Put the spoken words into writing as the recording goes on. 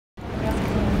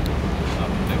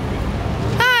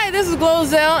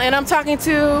Glozell, and I'm talking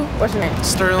to, what's your name?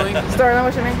 Sterling. Sterling,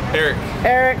 what's your name? Eric.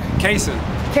 Eric. Kason.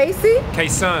 Casey?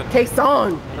 Kason.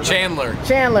 Kason. Chandler.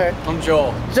 Chandler. I'm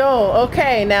Joel. Joel,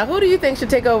 okay. Now, who do you think should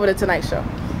take over the Tonight Show?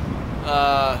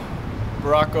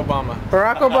 Barack Obama.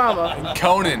 Barack Obama.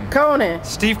 Conan. Conan.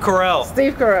 Steve Carell.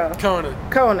 Steve Carell. Conan.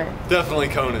 Conan. Definitely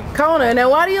Conan. Conan. Now,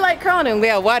 why do you like Conan?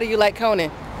 Yeah, why do you like Conan?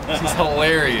 He's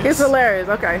hilarious. He's hilarious,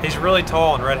 okay. He's really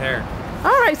tall and red hair.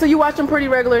 All right, so you watch him pretty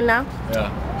regular now?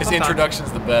 Yeah. His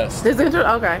introduction's the best. His intro,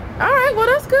 okay. All right, well,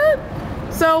 that's good.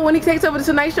 So when he takes over the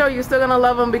Tonight Show, you're still gonna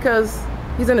love him because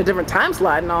he's in a different time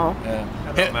slot and all.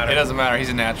 Yeah. It doesn't matter. He's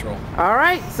a natural. All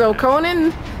right, so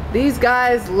Conan, these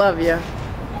guys love you.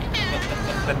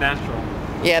 The natural.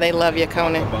 Yeah, they love you,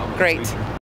 Conan. Great.